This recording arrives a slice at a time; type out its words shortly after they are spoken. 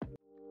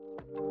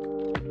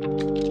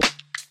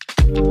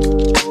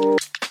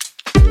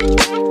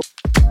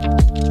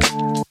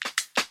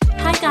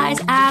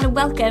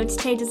welcome to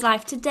Taylor's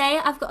Life. Today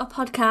I've got a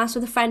podcast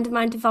with a friend of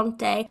mine,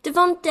 DEVANTE.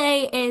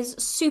 DEVANTE is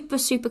super,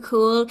 super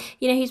cool.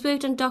 You know, he's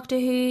worked on Doctor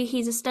Who,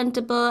 he's a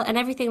stuntable and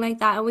everything like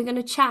that. And we're going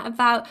to chat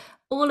about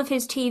all of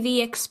his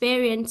TV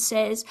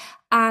experiences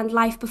and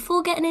life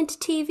before getting into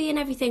TV and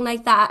everything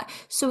like that.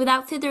 So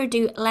without further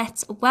ado,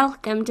 let's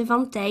welcome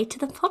DEVANTE to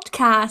the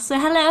podcast. So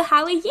hello,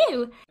 how are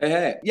you?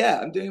 Hey.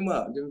 Yeah, I'm doing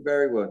well. I'm doing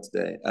very well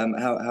today.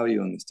 How are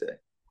you on this day?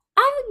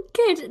 I'm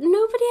good.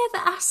 Nobody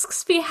ever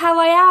asks me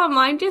how I am.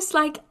 I'm just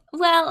like,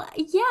 well,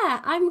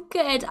 yeah, I'm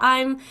good.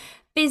 I'm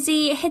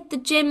busy, hit the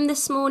gym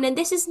this morning.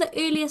 This is the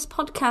earliest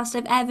podcast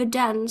I've ever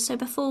done, so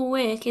before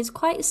work is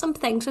quite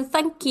something. So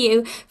thank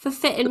you for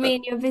fitting me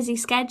in your busy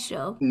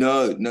schedule.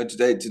 No,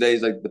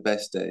 today's like the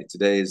best day.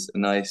 Today is a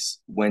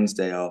nice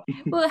Wednesday off.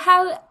 Well,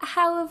 how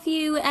have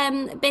you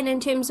been in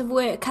terms of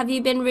work? Have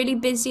you been really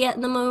busy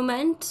at the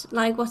moment?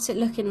 Like, what's it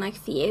looking like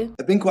for you?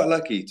 I've been quite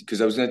lucky because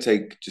I was going to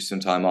take just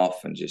some time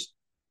off and just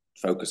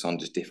focus on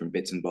just different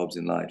bits and bobs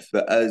in life.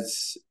 But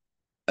as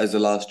the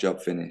last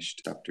job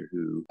finished, Doctor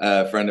Who,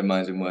 a friend of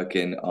mine's been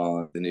working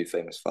on the new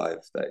Famous Five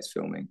that is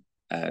filming.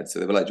 So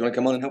they were like, "Do you want to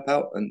come on and help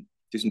out and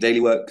do some daily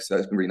work?" So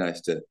it's been really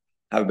nice to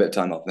have a bit of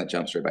time off and then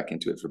jump straight back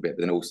into it for a bit,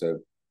 but then also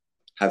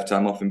have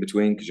time off in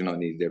between because you're not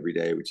needed every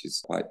day, which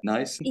is quite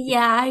nice.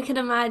 Yeah, I can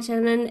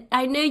imagine. And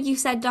I know you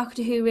said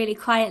Doctor Who really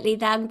quietly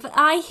then, but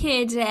I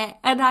heard it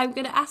and I'm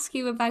going to ask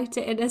you about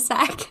it in a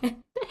second.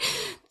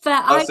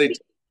 But I'll I, say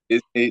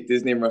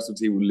Disney and Russell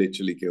T will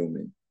literally kill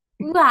me.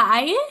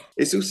 why?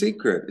 It's all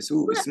secret. It's the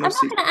I'm most not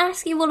secret. going to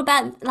ask you all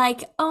about,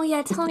 like, oh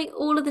yeah, tell me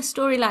all of the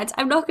storylines.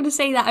 I'm not going to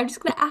say that. I'm just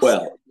going to ask,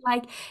 Well,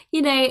 like,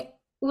 you know,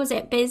 was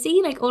it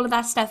busy? Like, all of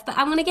that stuff. But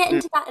I'm going to get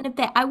into that in a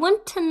bit. I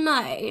want to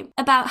know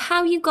about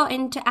how you got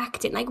into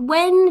acting. Like,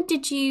 when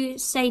did you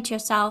say to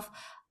yourself,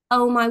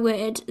 oh my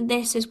word,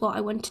 this is what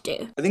I want to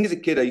do? I think as a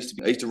kid, I used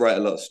to write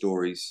a lot of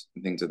stories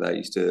and things like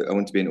that. I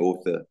wanted to be an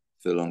author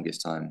for the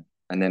longest time,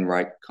 and then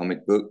write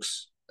comic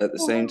books at the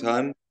same Oh.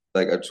 time.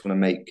 Like I just want to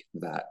make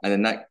that, and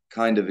then that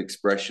kind of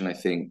expression I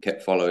think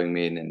kept following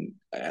me, and then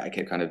I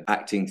kept kind of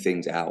acting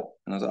things out,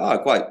 and I was like, oh, I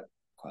quite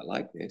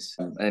like this.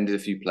 And I did a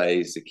few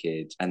plays as a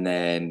kid, and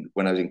then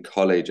when I was in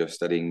college, I was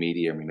studying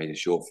media, and we made a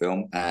short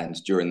film. And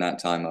during that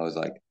time, I was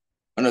like,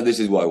 oh no, this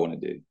is what I want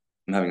to do.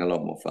 I'm having a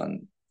lot more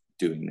fun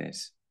doing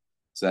this.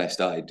 So I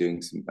started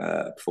doing some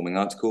performing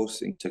arts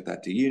course and took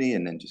that to uni,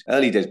 and then just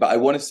early days. But I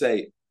want to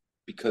say,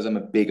 because I'm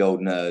a big old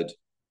nerd,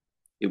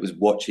 it was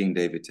watching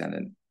David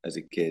Tennant as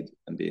a kid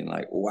and being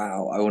like,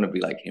 wow, I want to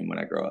be like him when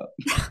I grow up.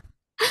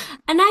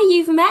 And now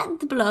you've met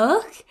the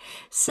bloke.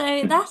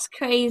 So that's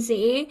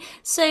crazy.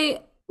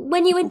 So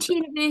when you went to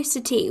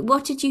university,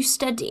 what did you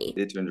study?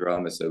 Theatre and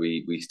drama. So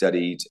we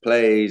studied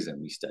plays and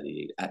we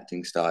studied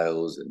acting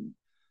styles,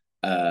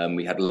 and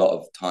we had a lot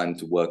of time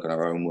to work on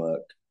our own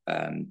work,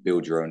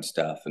 build your own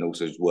stuff, and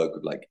also just work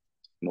with like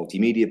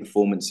multimedia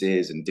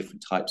performances and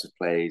different types of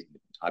plays,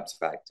 different types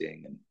of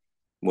acting, and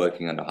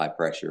working under high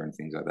pressure and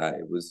things like that.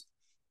 It was,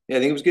 yeah, I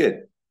think it was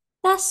good.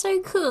 That's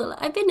so cool.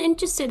 I've been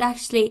interested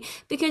actually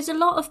because a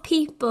lot of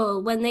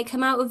people, when they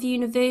come out of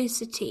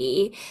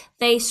university,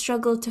 they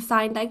struggle to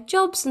find like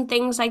jobs and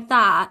things like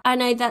that. I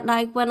know that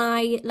like when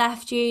I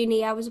left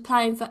uni, I was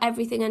applying for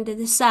everything under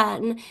the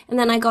sun, and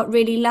then I got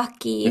really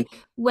lucky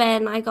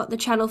when I got the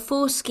Channel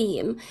 4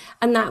 scheme,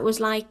 and that was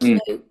like, you Mm.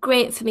 know,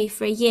 great for me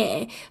for a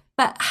year.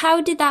 But how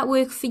did that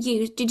work for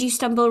you? Did you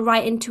stumble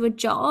right into a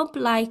job?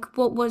 Like,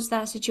 what was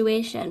that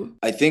situation?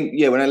 I think,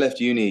 yeah, when I left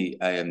uni,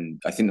 I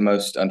think the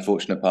most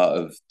unfortunate part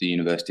of the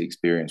university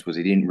experience was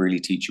they didn't really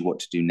teach you what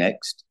to do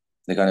next.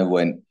 They kind of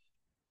went,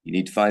 you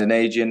need to find an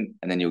agent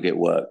and then you'll get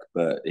work,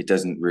 but it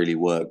doesn't really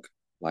work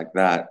like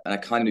that. And I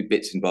kind of knew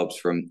bits and bobs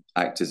from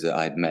actors that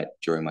I had met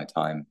during my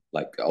time,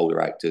 like older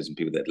actors and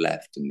people that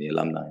left and the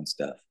alumni and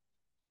stuff.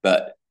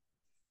 But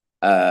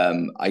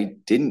I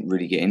didn't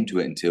really get into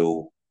it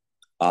until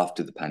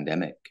after the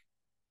pandemic.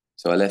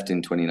 So I left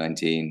in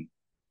 2019,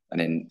 and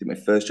then my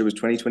first job was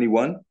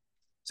 2021.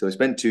 So I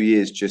spent 2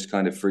 years just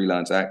kind of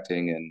freelance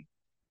acting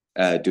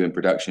and doing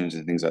productions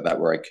and things like that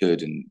where I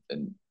could,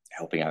 and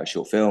helping out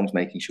short films,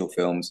 making short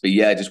films. But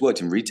yeah, I just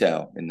worked in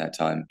retail in that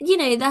time. You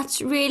know,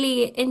 that's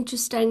really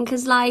interesting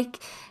because, like,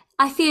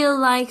 I feel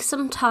like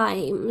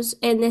sometimes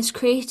in this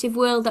creative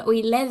world that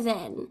we live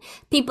in,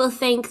 people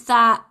think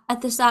that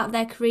at the start of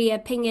their career,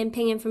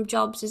 pinging from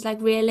jobs is like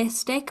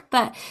realistic,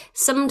 but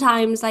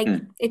sometimes, like,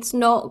 Mm. it's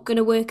not going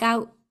to work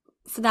out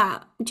for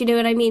that. Do you know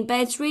what I mean? But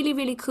it's really,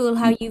 really cool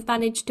how you've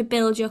managed to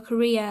build your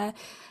career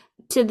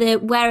to the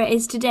where it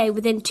is today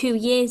within 2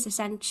 years,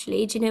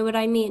 essentially. Do you know what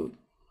I mean?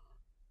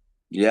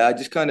 Yeah, I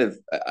just kind of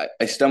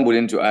I stumbled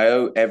into it. I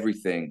owe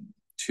everything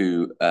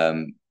to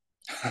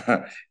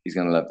he's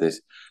gonna love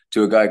this,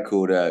 to a guy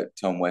called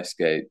Tom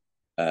Westgate,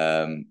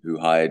 who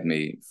hired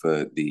me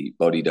for the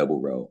body double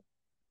role.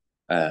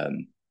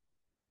 Um,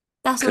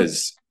 That's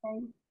because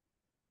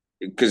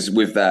amazing.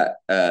 with that,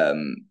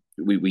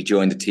 we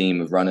joined a team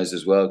of runners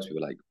as well because we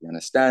were like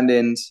runner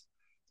stand-ins,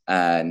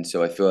 and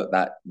so I thought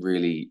that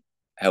really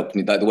helped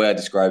me. Like the way I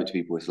describe it to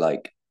people is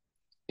like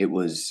it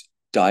was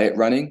diet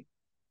running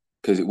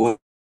because it wasn't.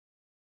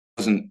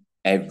 wasn't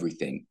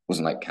everything. It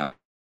wasn't like count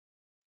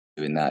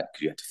doing that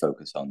because you had to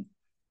focus on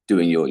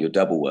doing your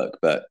double work.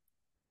 But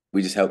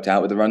we just helped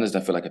out with the runners.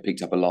 And I feel like I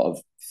picked up a lot of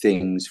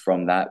things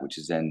from that, which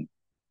has then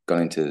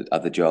gone into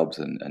other jobs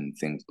and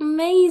things.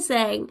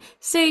 Amazing.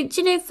 So,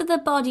 do you know, for the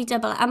body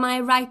double, am I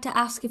right to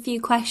ask a few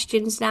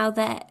questions now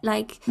that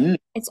like Mm.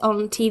 it's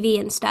on TV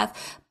and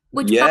stuff?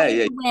 Which, by Yeah,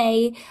 yeah. the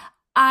way,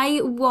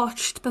 I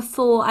watched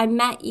before I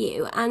met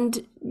you,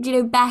 and you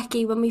know,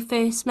 Becky, when we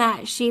first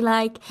met, she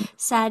like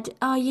said,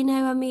 "Oh, you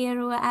know, Amir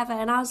or whatever,"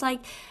 and I was like,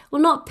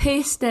 "Well, not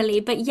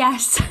personally, but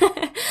yes,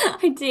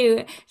 I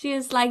do." She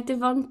was like,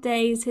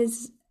 "Devonte's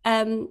his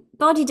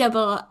body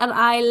double," and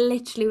I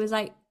literally was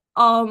like,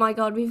 oh my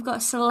God, we've got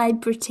a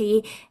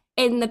celebrity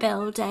in the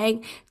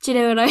building. Do you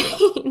know what I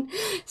mean?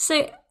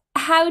 So,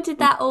 how did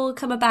that all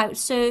come about?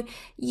 So,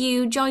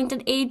 you joined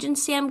an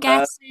agency, I'm Uh,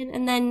 guessing,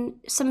 and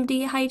then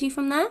somebody hired you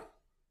from there?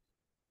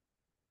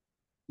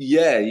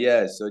 yeah,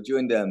 yeah. So I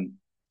joined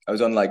I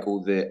was on like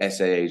all the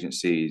SA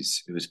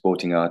agencies who were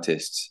supporting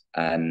artists,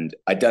 and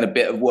I'd done a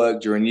bit of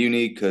work during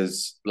uni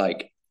because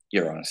like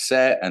you're on a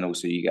set, and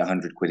also you get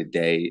 100 quid a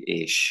day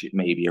ish,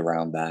 maybe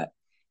around that,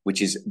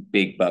 which is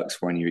big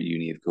bucks when you're at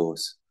uni, of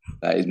course.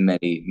 That is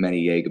many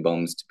Jaeger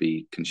bombs to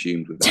be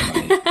consumed with that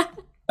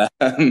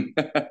money,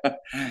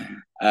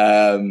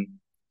 um,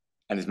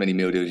 and as many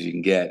meal deals as you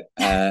can get.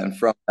 And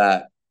from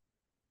that,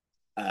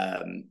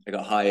 I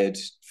got hired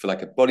for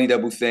like a body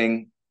double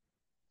thing,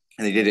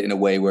 and they did it in a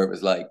way where it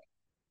was like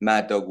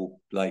Mad Dog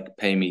will like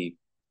pay me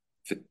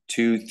for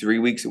 2 3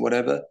 weeks or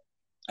whatever,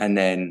 and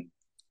then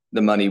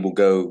the money will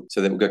go,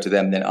 so that will go to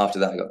them. Then after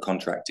that I got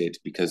contracted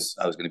because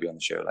I was going to be on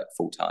the show like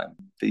full time.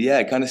 But yeah,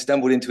 I kind of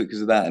stumbled into it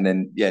because of that. And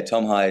then yeah,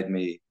 Tom hired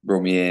me,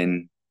 brought me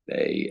in.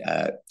 They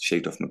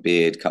shaved off my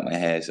beard, cut my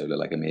hair so it looked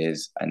like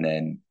Amir's, and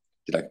then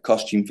did like a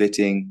costume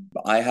fitting.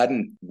 But I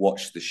hadn't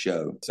watched the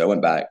show, so I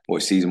went back,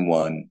 watched season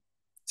one,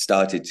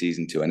 started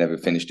season two. I never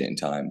finished it in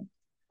time,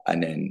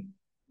 and then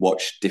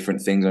watched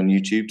different things on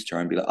YouTube to try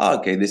and be like, oh,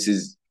 okay, this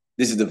is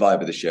the vibe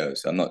of the show.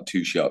 So I'm not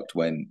too shocked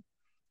when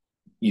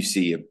you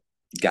see a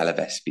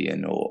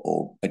Galavespian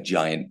or a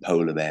giant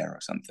polar bear or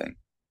something.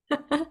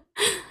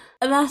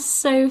 That's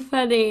so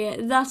funny.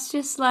 That's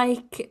just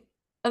like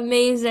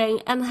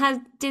amazing. And has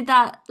did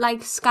that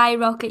like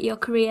skyrocket your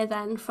career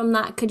then? From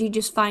that, could you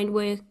just find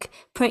work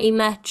pretty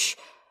much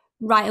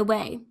right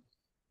away?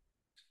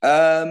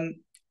 Um,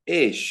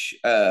 ish.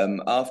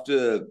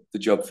 After the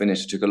job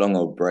finished, I took a long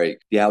old break.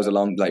 Yeah, I was a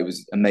long, like, it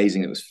was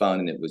amazing. It was fun,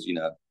 and it was,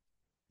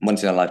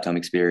 once in a lifetime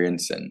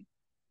experience. And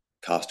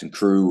cast and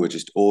crew were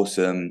just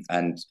awesome.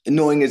 And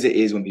annoying as it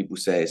is when people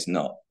say it's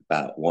not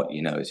about what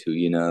you know, it's who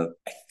you know.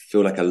 I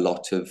feel like a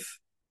lot of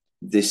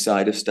this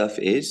side of stuff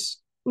is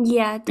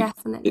Yeah, because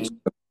it's definitely.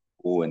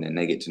 cool, and then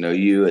they get to know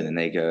you, and then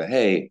they go,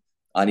 "Hey,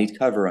 I need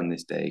cover on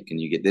this day. Can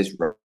you get this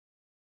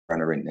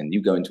runner in?" And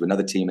you go into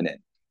another team, and then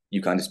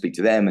you kind of speak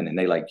to them, and then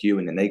they like you,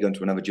 and then they go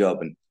into another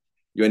job, and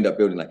you end up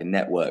building like a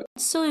network.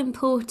 It's so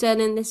important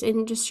in this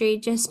industry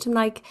just to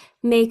like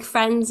make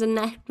friends and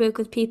network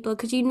with people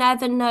because you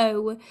never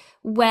know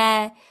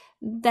where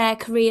their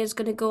career is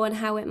going to go and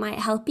how it might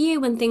help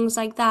you and things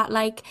like that.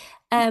 Like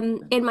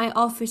in my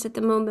office at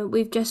the moment,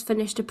 we've just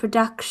finished a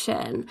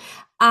production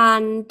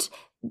and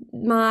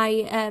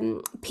my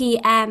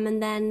PM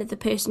and then the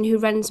person who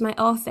runs my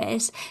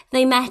office,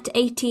 they met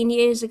 18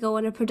 years ago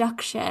on a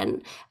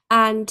production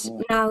and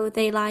now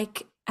they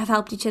like have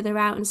helped each other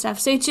out and stuff.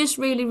 So it's just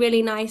really,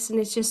 really nice. And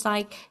it's just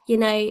like, you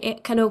know,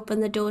 it can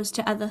open the doors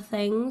to other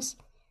things.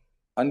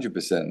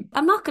 100%.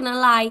 I'm not going to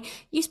lie,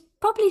 you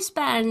probably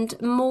spend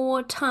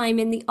more time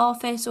in the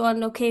office or on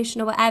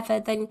location or whatever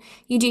than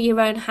you do your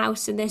own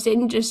house in this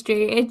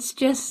industry. It's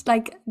just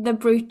like the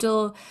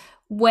brutal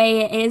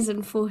way it is,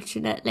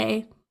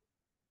 unfortunately.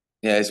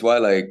 Yeah, it's why,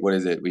 like, what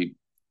is it?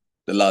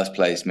 The last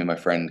place me and my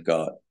friend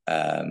got,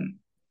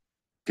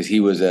 because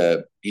he's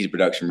a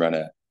production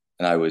runner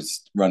and I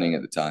was running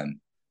at the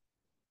time.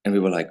 And we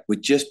were like, we're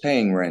just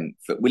paying rent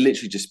we're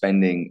literally just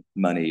spending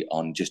money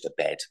on just a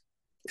bed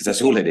because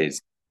that's all it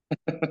is.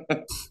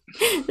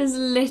 It's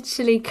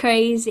literally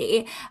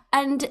crazy.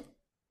 And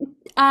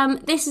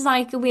this is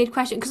like a weird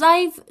question because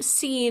I've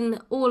seen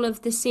all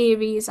of the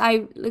series.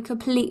 I'm like,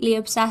 completely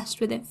obsessed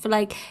with it for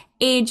like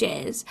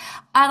ages,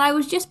 and I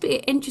was just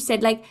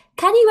interested. Like,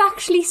 can you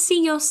actually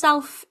see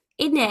yourself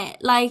in it?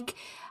 Like,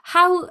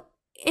 how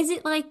is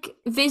it like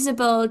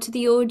visible to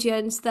the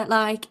audience that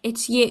like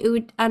it's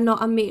you and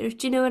not a mirror?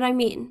 Do you know what I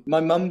mean?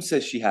 My mum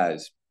says she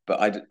has,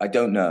 but I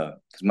don't know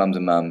because mums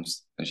are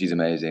mums and she's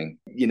amazing.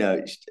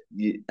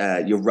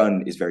 Your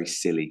run is very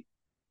silly.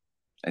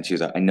 And she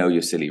was like, I know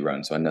your silly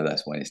run, so I know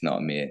that's when it's not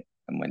a mere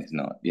and when it's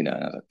not, and I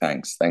was like,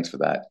 thanks for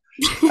that.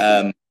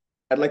 I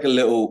had like a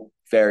little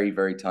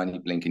very tiny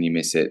blink and you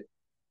miss it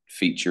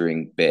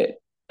featuring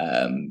bit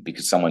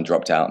because someone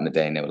dropped out on the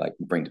day and they were like,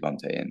 bring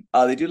Devonte in.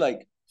 Oh, they do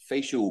like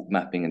facial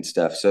mapping and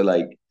stuff. So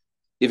like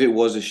if it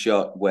was a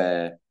shot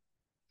where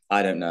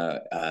I don't know,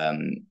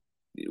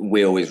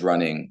 Will is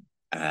running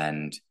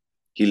and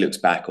he looks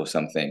back or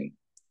something,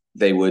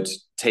 they would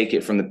take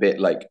it from the bit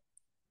like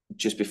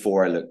just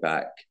before I look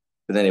back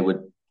but then it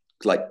would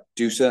like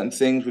do certain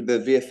things with the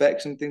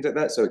VFX and things like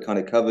that. So it kind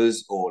of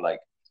covers, or like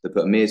they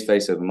put Amir's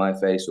face over my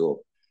face, or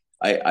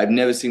I've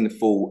never seen the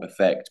full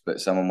effect, but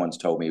someone once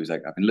told me, he was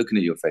like, I've been looking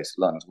at your face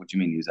a lot. I was, what do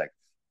you mean? He was like,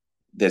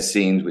 there's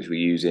scenes which we're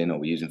using or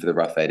we're using for the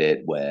rough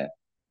edit where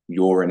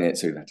you're in it,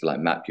 so you have to like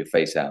map your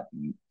face out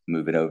and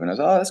move it over. And I was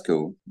like, oh, that's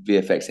cool.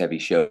 VFX heavy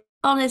show.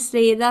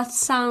 Honestly, that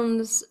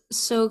sounds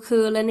so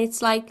cool, and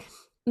it's like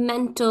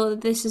mental.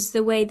 This is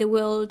the way the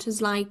world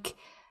has like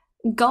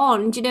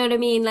gone. Do you know what I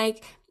mean?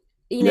 Like,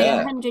 Yeah.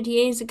 100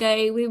 years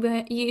ago, we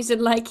were using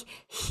like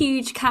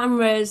huge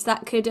cameras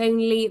that could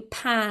only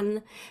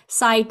pan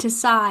side to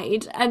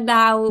side, and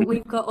now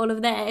we've got all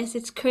of this.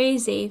 It's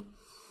crazy.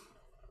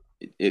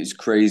 It's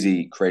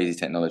crazy, crazy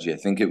technology. I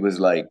think it was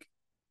like,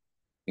 I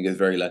think I was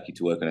very lucky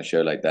to work on a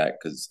show like that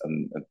because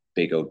I'm a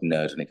big old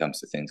nerd when it comes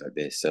to things like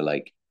this. So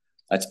like,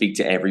 I'd speak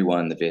to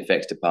everyone, the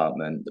VFX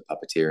department, the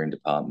puppeteering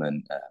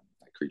department,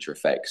 like creature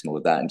effects and all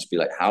of that, and just be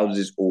like, how does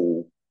this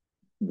all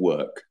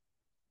work?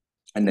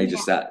 And they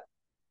just Yeah. sat,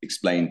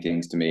 explained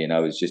things to me, and I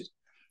was just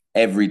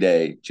every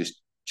day,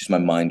 just my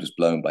mind was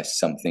blown by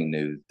something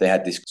new. They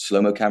had this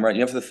slow mo camera,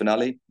 for the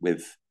finale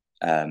with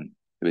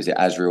it was it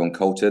Azrael and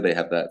Coulter. They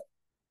have that,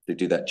 they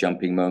do that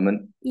jumping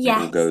moment, and it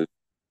all Yes. goes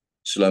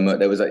slow mo.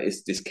 There was like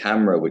this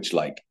camera which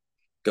like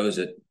goes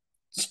at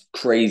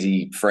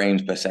crazy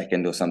frames per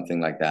second or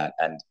something like that,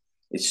 and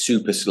it's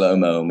super slow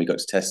mo. And we got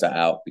to test that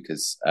out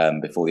because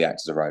before the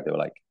actors arrived, they were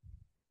like,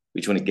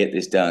 "We just want to get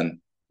this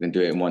done. We're gonna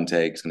do it in one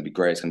take. It's gonna be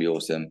great. It's gonna be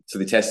awesome." So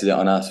they tested it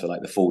on us for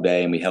like the full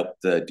day, and we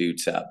helped the dude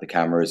set up the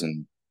cameras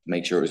and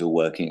make sure it was all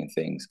working and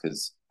things.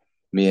 Because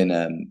me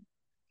and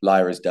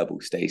Lyra's double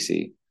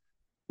Stacy,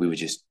 we would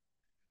just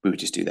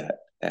do that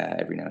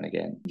every now and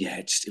again. Yeah,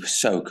 it was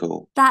so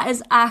cool. That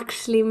is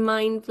actually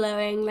mind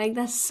blowing. Like,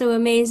 that's so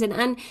amazing.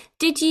 And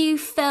did you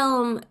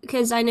film?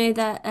 Because I know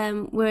that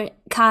we're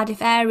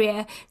Cardiff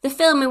area. The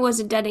filming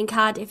wasn't done in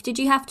Cardiff. Did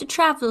you have to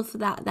travel for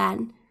that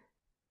then?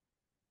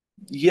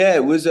 Yeah,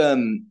 it was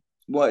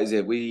what is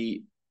it?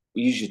 We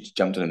usually just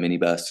jumped on a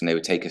minibus and they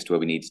would take us to where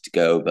we needed to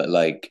go, but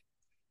like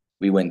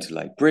we went to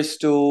like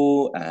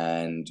Bristol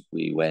and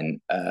we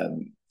went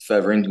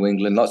further into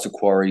England, lots of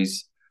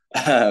quarries,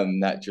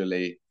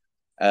 naturally,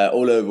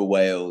 all over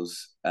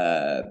Wales,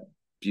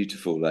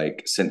 beautiful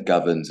like St.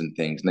 Governs and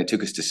things. And they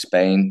took us to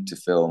Spain to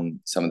film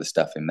some of the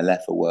stuff in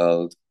Malefa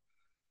World,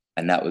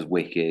 and that was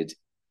wicked.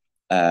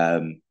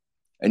 Um,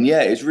 and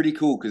yeah, it's really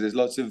cool because there's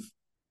lots of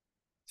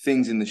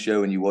things in the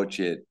show when you watch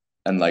it,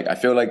 and like I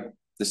feel like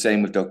the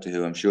same with Doctor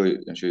Who. I'm sure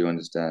you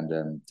understand,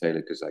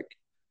 Taylor, because like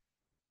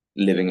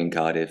living in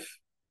Cardiff,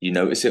 you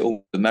notice it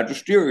all, the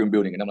magisterium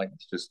building, and I'm like,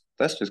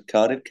 that's just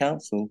Cardiff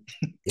Council.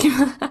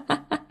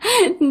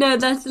 No,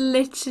 that's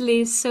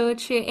literally so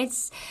true.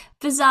 It's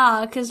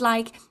bizarre because,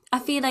 like, I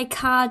feel like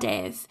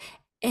Cardiff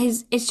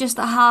is it's just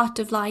the heart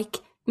of like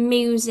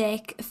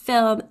music,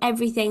 film,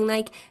 everything.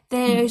 Like,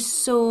 there's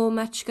so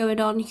much going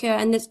on here,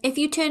 and there's if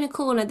you turn a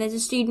corner, there's a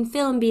student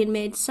film being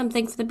made,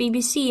 something for the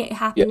BBC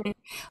Yeah, happening,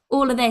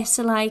 all of this.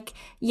 So, like,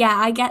 yeah,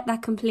 I get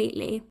that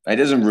completely. it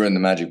doesn't ruin the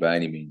magic by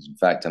any means. In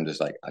fact, I'm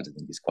just like, I don't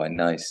think it's quite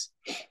nice.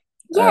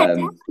 Yeah,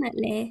 Um,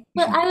 definitely.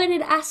 Well, I wanted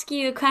to ask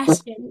you a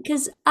question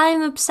because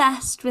I'm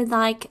obsessed with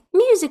like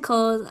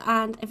musicals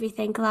and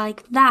everything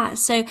like that.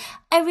 So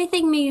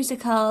everything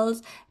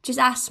musicals, just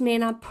ask me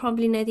and I'll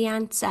probably know the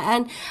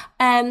answer.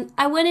 And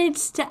I wanted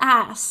to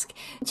ask,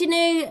 do you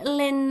know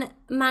Lin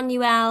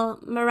Manuel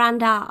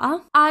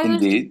Miranda? I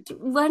was Indeed, just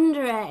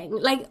wondering,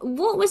 like,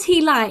 what was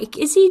he like?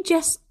 Is he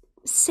just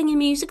singing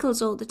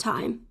musicals all the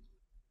time?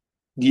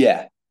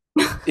 yeah,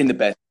 in the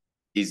best.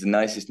 He's the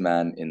nicest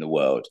man in the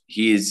world.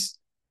 He is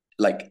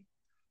like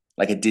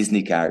like a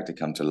Disney character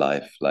come to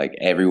life. Like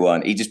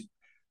everyone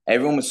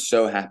was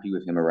so happy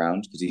with him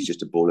around because he's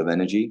just a ball of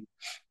energy.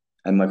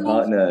 And my Love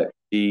partner,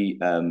 he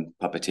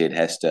puppeteered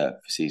Hester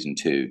for season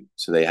two,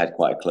 so they had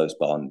quite a close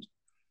bond.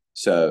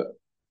 So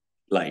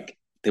like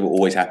they were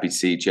always happy to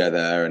see each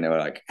other, and they were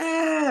like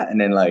ah, and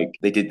then like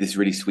they did this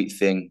really sweet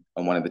thing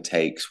on one of the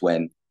takes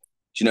when,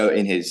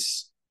 in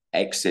his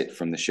exit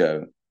from the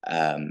show,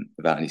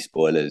 without any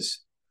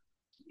spoilers,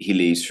 he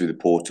leaves through the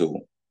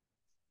portal.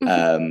 it.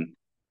 Um,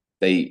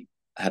 they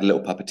had a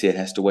little puppeteer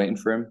Hester waiting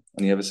for him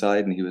on the other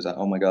side, and he was like,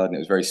 "Oh my god!" And it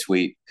was very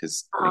sweet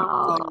because he like,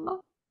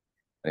 Oh.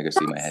 "I go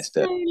see my That's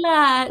Hester." so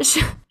lush.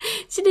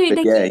 Do you But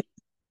know, like yeah, he's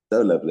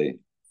so lovely.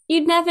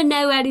 you'd never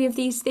know any of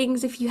these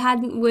things if you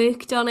hadn't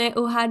worked on it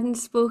or hadn't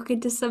spoken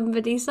to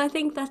somebody. So I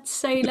think that's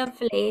so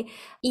lovely.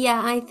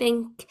 Yeah, I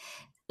think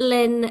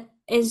Lynn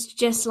is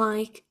just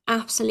like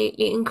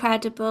absolutely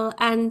incredible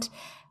and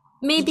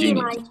He's a maybe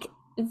genius, like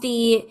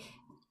the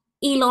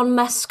Elon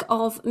Musk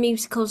of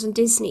musicals and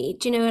Disney.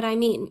 Do you know what I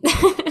mean?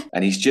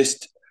 and he's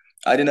just,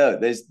 I don't know.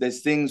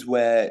 There's things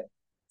where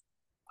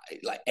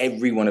like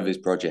every one of his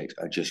projects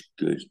are just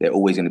good. They're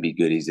always going to be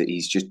good.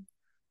 He's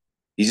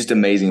just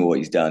amazing at what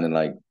he's done, and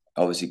like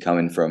obviously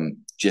coming from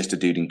just a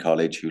dude in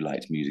college who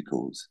liked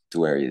musicals to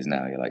where he is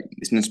now, you're like,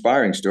 it's an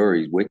inspiring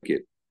story. He's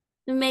wicked.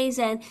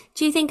 Amazing.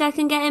 Do you think I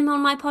can get him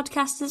on my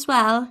podcast as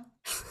well?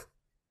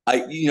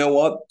 You know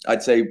what?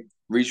 I'd say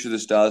reach for the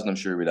stars, and I'm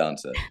sure he would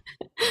answer.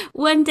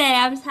 One day,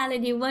 I'm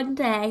telling you, one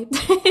day.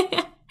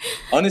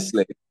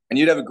 Honestly, and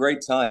you'd have a great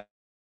time.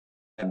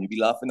 You'd be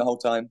laughing the whole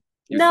time.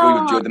 You would No,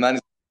 enjoy the man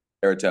is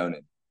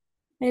serotonin.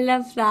 I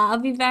love that. I'll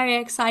be very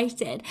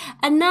excited.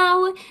 And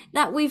now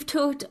that we've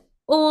talked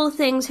all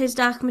things his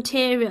Dark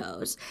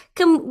Materials,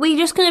 can we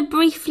just going to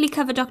briefly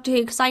cover Doctor Who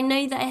because I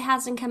know that it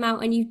hasn't come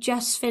out and you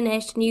just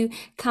finished and you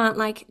can't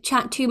like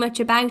chat too much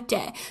about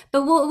it.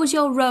 But what was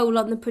your role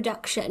on the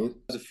production?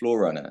 I was a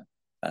floor runner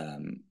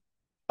um,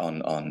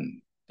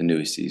 on the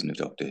newest season of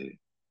Doctor Who.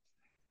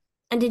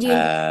 And did you?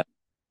 Uh,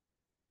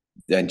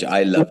 and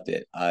I loved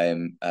it. I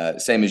am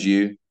same as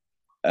you,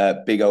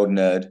 big old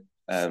nerd.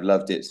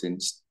 Loved it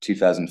since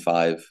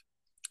 2005.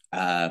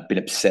 Been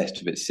obsessed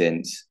with it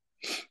since.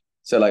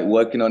 So like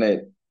working on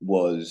it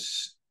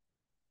was,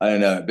 I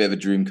don't know, a bit of a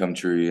dream come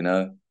true, you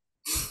know?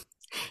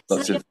 It's Lots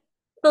like a of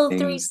full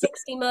things that,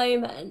 360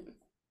 moment.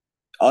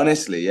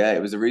 honestly, yeah,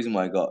 it was the reason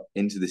why I got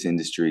into this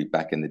industry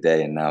back in the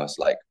day. And now it's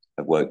like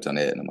I've worked on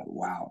it and I'm like,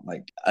 wow,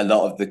 like a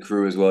lot of the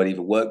crew as well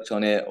either worked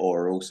on it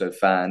or are also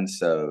fans.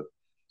 So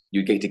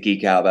you get to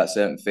geek out about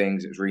certain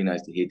things. It was really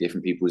nice to hear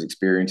different people's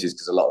experiences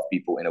because a lot of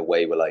people in a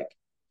way were like,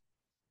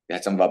 they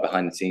had some of our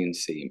behind the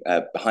scenes team.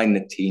 That's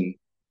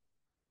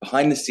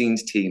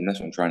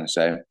what I'm trying to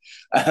say.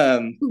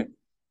 Um,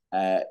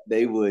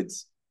 they would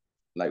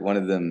like one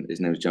of them. His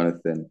name was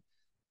Jonathan.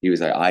 He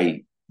was like,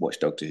 I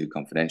watched Doctor Who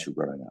Confidential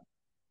growing up,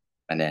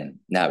 and then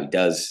now he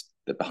does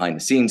the behind the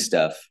scenes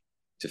stuff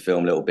to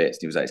film little bits.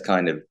 And he was like, it's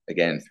kind of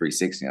again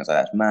 360. I was like,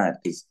 that's mad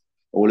because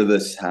all of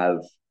us have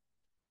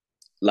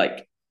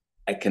like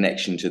a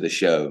connection to the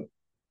show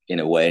in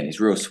a way, and he's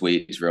real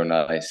sweet. He's real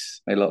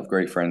nice. Made a lot of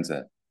great friends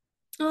there.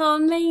 Oh,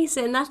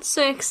 amazing. That's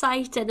so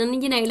exciting.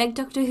 And, like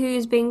Doctor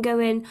Who's been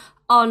going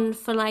on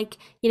for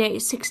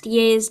 60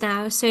 years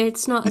now. So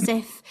it's not as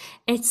if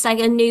it's like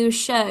a new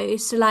show.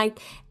 So, like,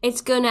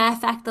 it's going to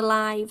affect the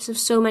lives of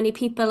so many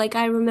people. Like,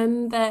 I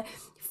remember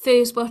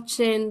first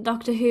watching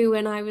Doctor Who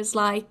when I was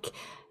like,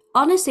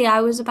 honestly,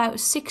 I was about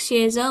 6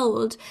 years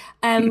old,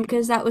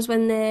 because that was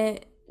when the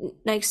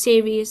like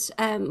series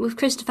with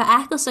Christopher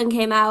Eccleston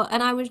came out,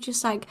 and I was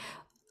just like,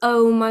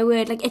 oh my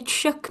word, like it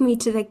shook me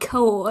to the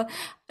core,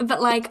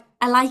 but like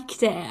I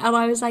liked it and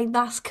I was like,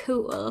 that's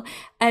cool.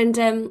 And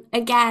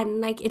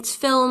again, like it's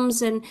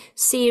films and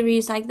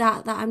series like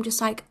that I'm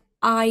just like,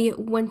 I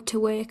want to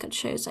work on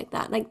shows like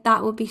that. Like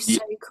that would be Yeah,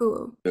 so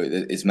cool.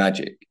 it's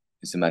magic.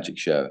 It's a magic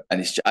show,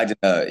 and I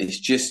don't know. It's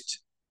just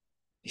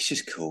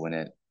cool, isn't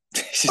it?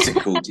 It's just a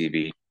cool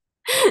TV.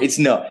 It's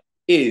not.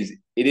 It isn't.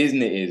 It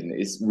isn't.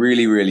 It's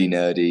really, really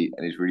nerdy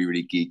and it's really,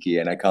 really geeky.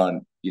 And I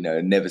can't,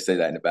 never say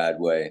that in a bad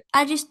way.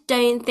 I just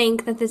don't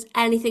think that there's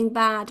anything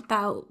bad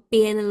about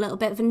being a little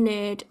bit of a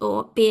nerd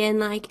or being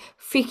like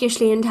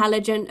freakishly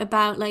intelligent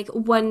about like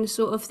one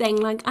sort of thing.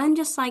 Like I'm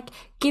just like,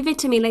 give it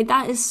to me. Like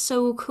that is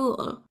so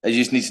cool. I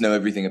just need to know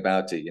everything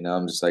about it.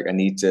 I'm just like, I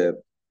need to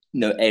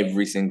know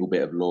every single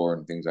bit of lore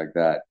and things like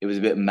that. It was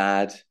a bit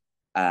mad.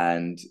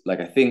 And like,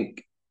 I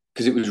think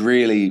because it was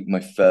really my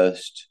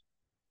first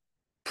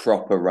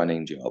proper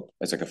running job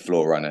as like a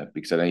floor runner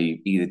because I know you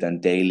either done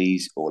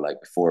dailies or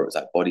like before it was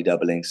like body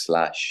doubling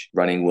slash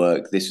running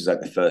work. This was like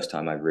the first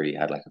time I really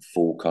had like a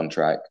full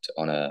contract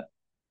on a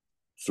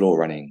floor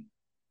running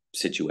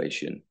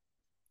situation.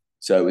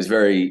 So it was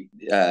very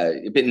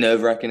a bit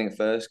nerve wracking at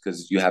first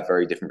because you have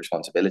very different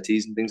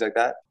responsibilities and things like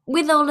that.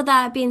 With all of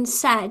that being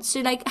said,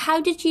 so like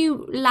how did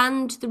you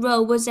land the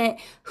role? Was it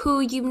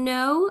who you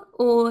know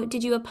or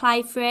did you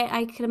apply for it?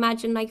 I can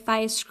imagine like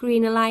via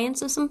Screen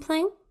Alliance or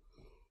something.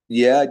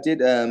 Yeah, I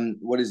did.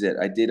 What is it?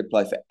 I did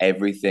apply for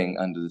everything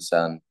under the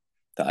sun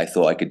that I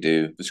thought I could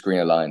do for Screen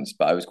Alliance,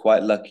 but I was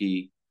quite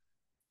lucky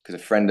because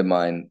a friend of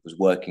mine was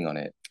working on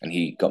it and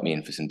he got me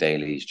in for some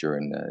dailies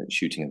during the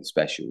shooting of the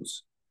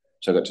specials.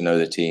 So I got to know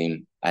the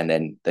team, and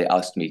then they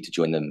asked me to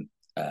join them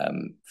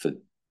for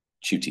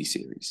Shooty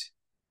series.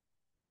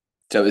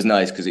 So it was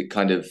nice because it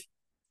kind of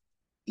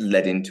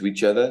led into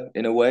each other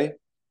in a way.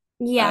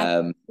 Yeah,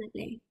 Um,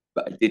 definitely.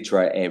 but I did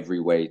try every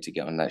way to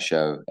get on that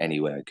show any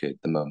way I could.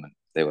 The moment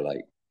they were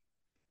like,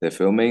 they're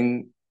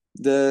filming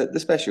the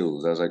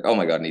specials, I was like, oh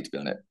my god, I need to be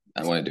on it.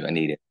 I want to do. I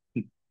need it.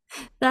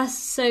 That's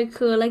so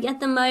cool. Like at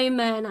the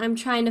moment, I'm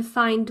trying to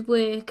find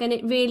work, and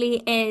it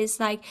really is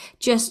like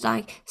just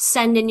like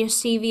sending your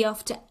CV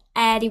off to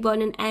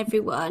anyone and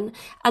everyone.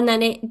 And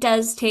then it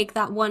does take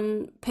that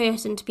one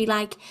person to be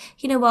like,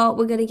 you know what,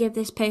 we're going to give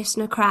this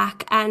person a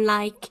crack. And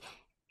like,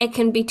 it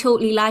can be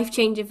totally life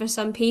changing for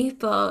some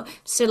people.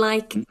 So,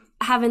 like,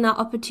 having that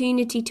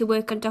opportunity to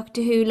work on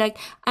Doctor Who, like,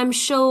 I'm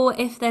sure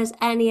if there's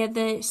any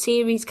other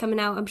series coming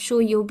out, I'm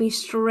sure you'll be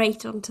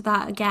straight onto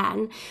that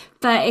again.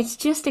 But it's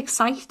just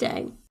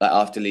exciting. Like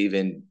after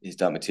leaving his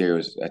Dark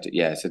Materials,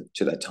 yeah, so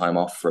took that time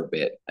off for a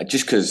bit,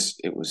 just because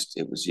it was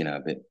a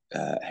bit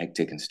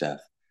hectic and stuff.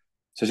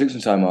 So I took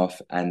some time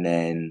off and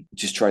then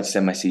just tried to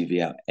send my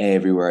CV out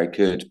everywhere I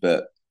could.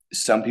 But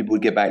some people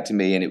would get back to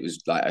me, and it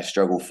was like I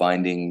struggled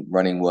finding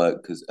running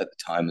work because at the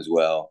time as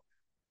well,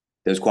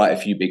 there was quite a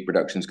few big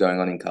productions going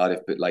on in Cardiff.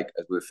 But like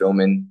as we were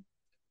filming,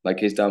 like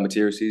his Dark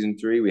Material season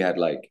 3. We had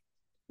like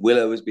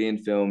Willow was being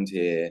filmed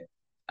here,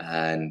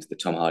 and the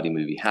Tom Hardy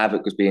movie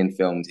Havoc was being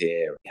filmed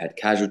here. We had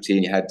Casualty,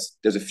 and you had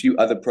there's a few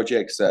other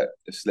projects that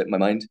slipped my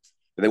mind,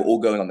 but they were all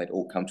going on. They'd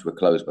all come to a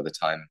close by the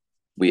time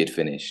we had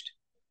finished.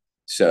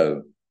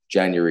 So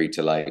January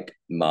to like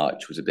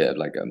March was a bit of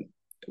like a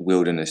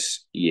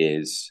wilderness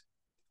years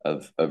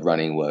of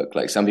running work.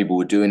 Like some people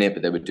were doing it,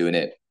 but they were doing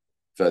it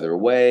further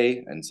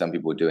away, and some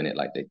people were doing it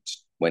like they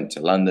went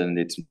to London and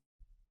did some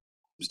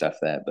stuff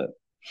there. But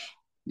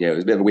yeah, it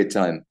was a bit of a weird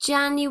time.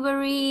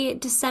 January,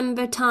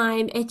 December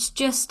time, it's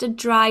just a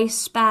dry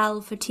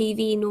spell for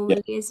TV Yeah,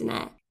 normally, isn't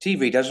it?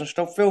 TV doesn't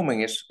stop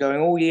filming; it's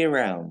going all year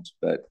round.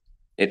 But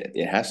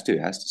it has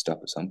to stop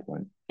at some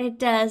point. It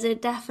does,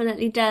 it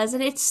definitely does.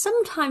 And it's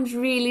sometimes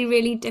really,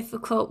 really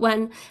difficult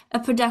when a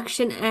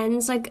production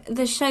ends. Like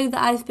the show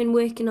that I've been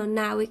working on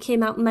now, it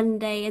came out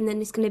Monday and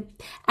then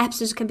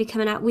episodes can be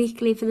coming out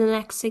weekly for the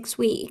next 6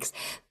 weeks.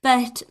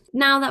 But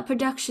now that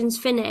production's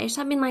finished,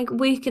 I've been like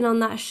working on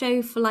that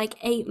show for like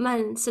 8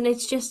 months and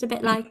it's just a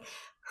bit like,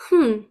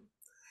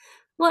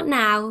 what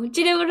now?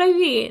 Do you know what I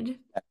mean?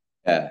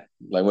 Yeah,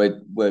 like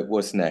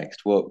what's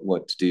next?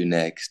 What to do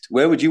next?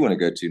 Where would you want to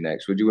go to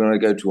next? Would you want to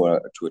go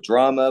to a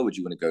drama? Would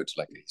you want to go to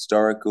like a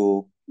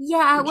historical?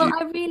 Yeah, Would well, you?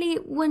 I really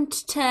want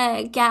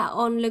to get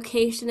on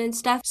location and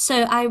stuff.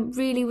 So I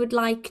really would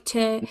like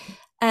to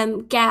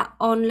get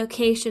on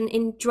location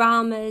in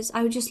dramas.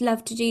 I would just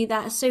love to do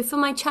that. So for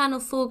my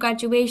Channel 4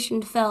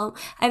 graduation film,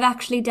 I've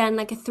actually done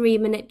like a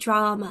 3-minute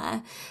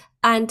drama.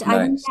 And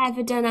I've Nice.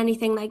 never done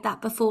anything like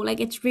that before. Like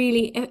it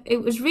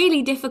was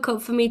really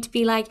difficult for me to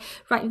be like,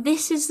 right,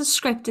 this is the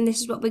script and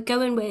this is what we're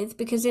going with.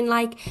 Because in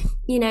like,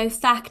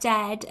 fact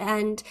ed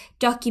and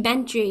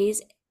documentaries,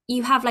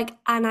 you have like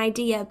an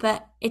idea,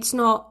 but it's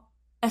not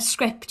a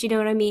script, you know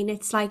what I mean?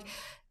 It's like,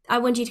 I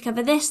want you to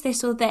cover this,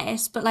 this, or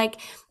this. But like,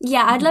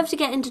 yeah, I'd love to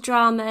get into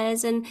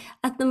dramas, and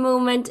at the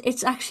moment,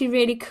 it's actually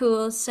really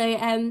cool. So,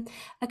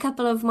 a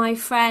couple of my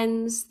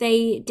friends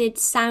they did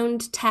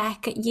sound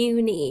tech at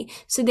uni,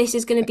 so this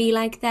is going to be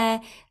like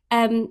their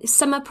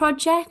summer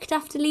project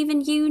after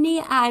leaving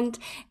uni, and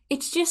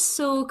it's just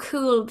so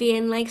cool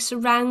being like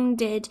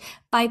surrounded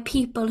by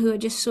people who are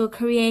just so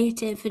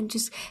creative and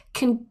just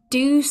can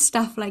do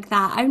stuff like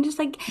that. I'm just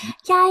like,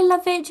 yeah, I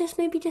love it. Just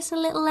maybe just a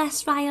little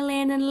less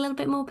violin and a little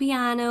bit more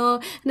piano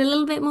and a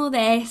little bit more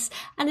this.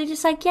 And they're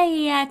just like, yeah,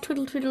 yeah, yeah,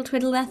 twiddle, twiddle,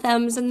 twiddle their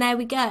thumbs, and there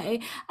we go.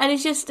 And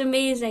it's just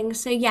amazing.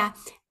 So yeah,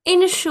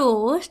 in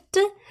short,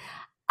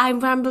 I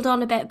rambled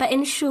on a bit, but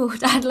in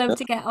short, I'd love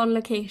to get on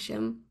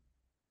location.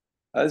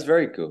 That's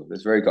very cool.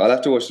 That's very cool. I'll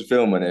have to watch the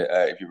film when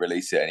if you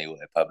release it anywhere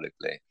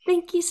publicly.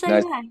 Thank you so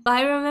Nice. much.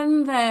 I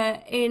remember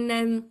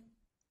in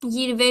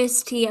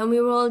university and we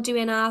were all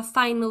doing our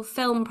final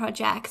film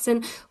projects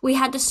and we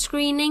had a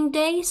screening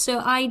day. So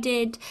I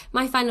did,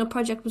 my final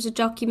project was a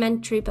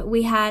documentary, but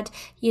we had,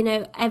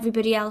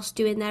 everybody else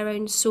doing their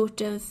own sort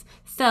of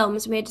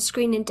films. We had a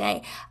screening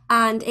day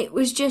and it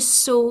was just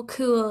so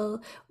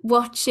cool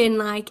watching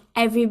like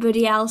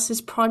everybody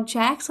else's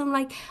projects. I'm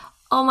like,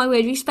 oh my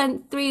word, we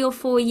spent 3 or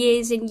 4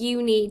 years in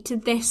uni to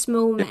this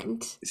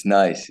moment. It's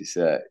nice.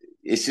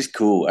 It's just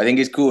cool. I think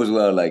it's cool as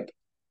well. Like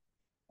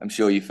I'm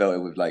sure you felt it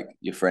with like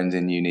your friends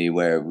in uni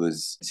where it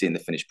was seeing the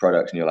finished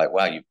product and you're like,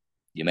 wow,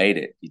 you made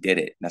it. You did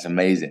it. That's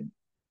amazing.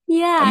 And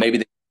Yeah, maybe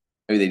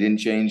they didn't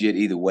change it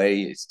either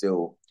way. It's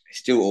still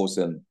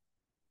awesome.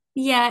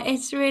 yeah,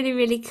 it's really,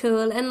 really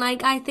cool. And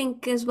like I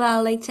think as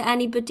well, like to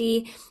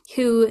anybody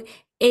who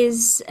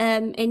is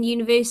in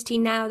university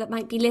now that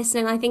might be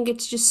listening, I think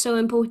it's just so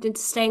important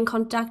to stay in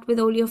contact with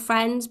all your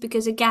friends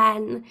because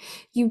again,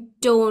 you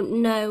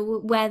don't know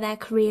where their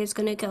career is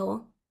going to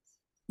go.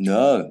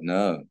 No,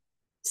 no.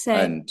 So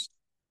And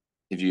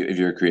if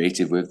you're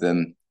creative with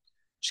them,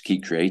 just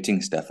keep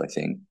creating stuff, I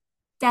think.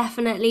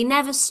 definitely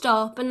never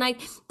stop. And like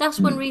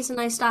that's one Mm. reason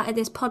I started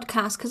this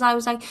podcast because I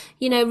was like,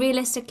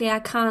 realistically I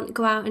can't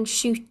go out and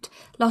shoot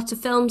lots of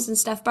films and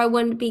stuff, but I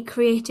want to be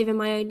creative in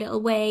my own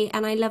little way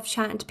and I love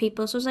chatting to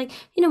people. So I was like,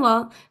 you know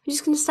what? I'm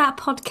just gonna start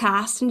a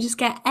podcast and just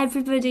get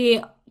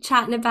everybody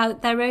chatting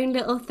about their own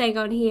little thing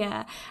on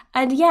here.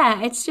 And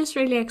yeah, it's just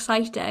really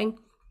exciting.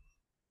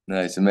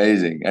 No, it's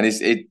amazing. And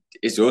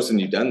it's awesome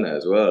you've done that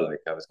as well. Like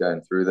I was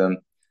going through them.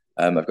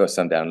 I've got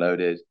some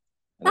downloaded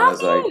and I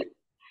was like, Oh,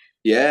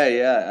 yeah,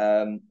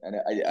 yeah. And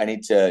I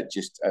need to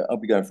just I'll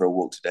be going for a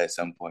walk today at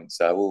some point.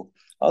 So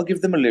I'll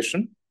give them a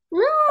listen.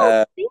 oh,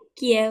 Uh, thank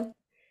you.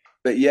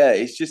 but yeah,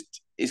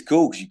 it's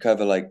cool because you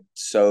cover like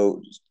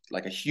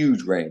a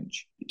huge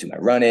range. You're talking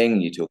about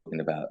running, you're talking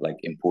about like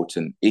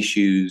important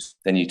issues,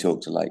 then you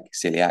talk to like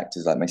silly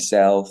actors like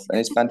myself, and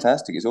it's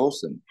fantastic. It's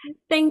awesome.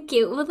 Thank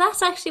you. Well,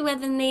 that's actually where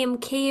the name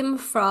came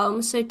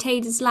from. So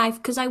Taylor's Life,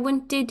 because I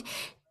wanted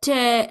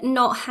to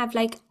not have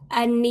like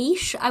a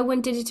niche. I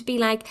wanted it to be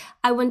like,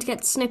 I want to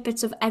get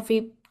snippets of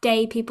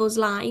everyday people's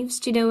lives.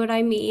 Do you know what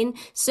I mean?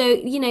 So,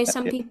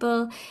 some Yeah.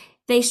 people,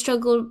 they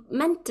struggle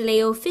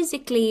mentally or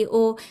physically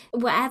or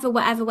whatever,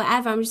 whatever,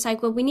 whatever. I'm just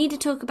like, well, we need to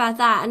talk about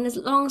that. And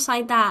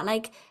alongside that,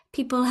 like,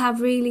 people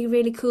have really,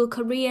 really cool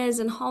careers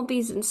and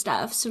hobbies and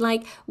stuff. So,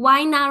 like,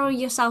 why narrow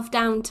yourself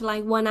down to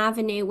like one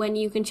avenue when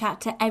you can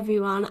chat to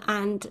everyone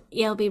and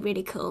it'll be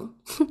really cool?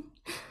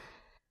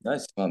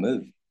 Nice, smart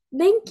move.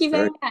 Thank you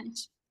Very. very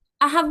much.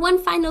 I have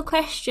one final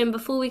question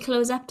before we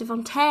close up,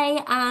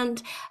 Devontae,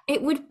 and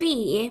it would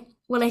be,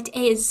 well, it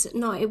is,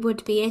 no, it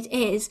would be, it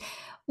is.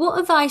 What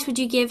advice would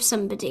you give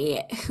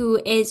somebody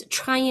who is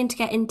trying to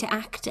get into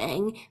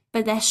acting,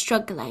 but they're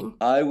struggling?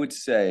 I would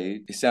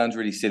say it sounds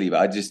really silly,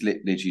 but I just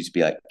literally just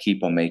be like,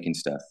 keep on making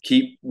stuff.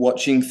 Keep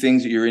watching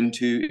things that you're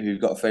into. If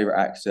you've got a favorite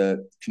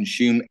actor,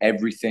 consume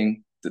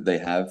everything that they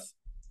have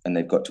and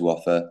they've got to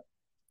offer.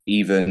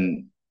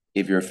 Even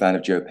if you're a fan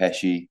of Joe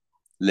Pesci,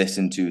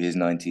 listen to his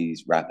 '90s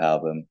rap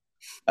album.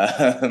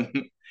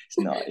 It's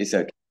not. It's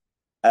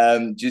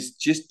okay.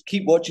 Just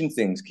keep watching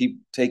things. Keep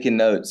taking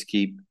notes.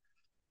 Keep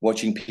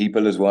watching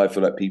people as well. I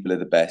feel like people are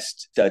the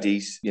best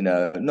studies.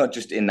 Not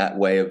just in that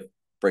way of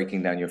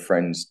breaking down your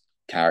friends'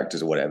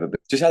 characters or whatever, but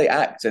just how they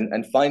act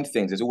and find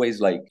things. There's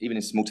always like, even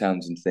in small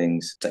towns and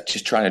things, it's like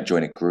just trying to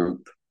join a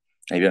group.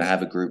 If you don't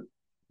have a group,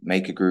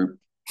 make a group,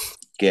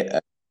 get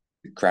the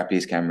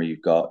crappiest camera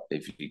you've got.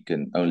 If you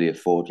can only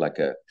afford like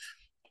a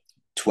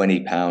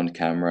 £20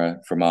 camera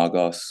from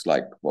Argos,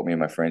 like what me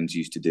and my friends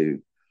used to do,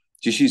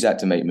 just use that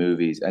to make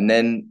movies. And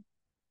then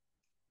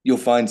you'll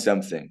find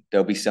something.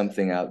 There'll be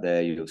something out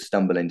there. You'll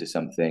stumble into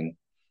something.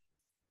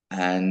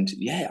 And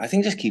yeah, I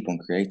think just keep on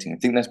creating. I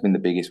think that's been the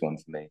biggest one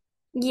for me.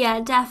 Yeah,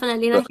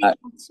 definitely. And I But think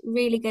that's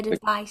really good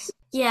advice.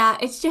 Yeah,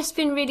 it's just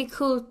been really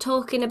cool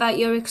talking about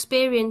your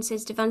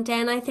experiences, Devante.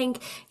 And I think,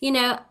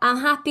 I'm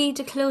happy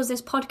to close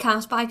this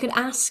podcast, but I could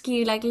ask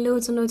you like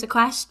loads and loads of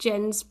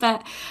questions,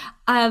 but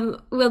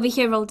we'll be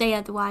here all day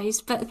otherwise.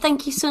 But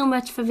thank you so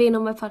much for being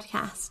on my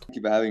podcast. thank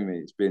you for having me.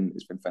 It's been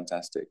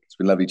fantastic. It's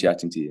been lovely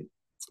chatting to you.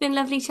 It's been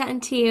lovely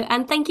chatting to you.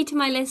 And thank you to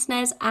my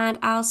listeners, and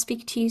I'll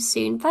speak to you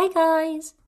soon. Bye, guys.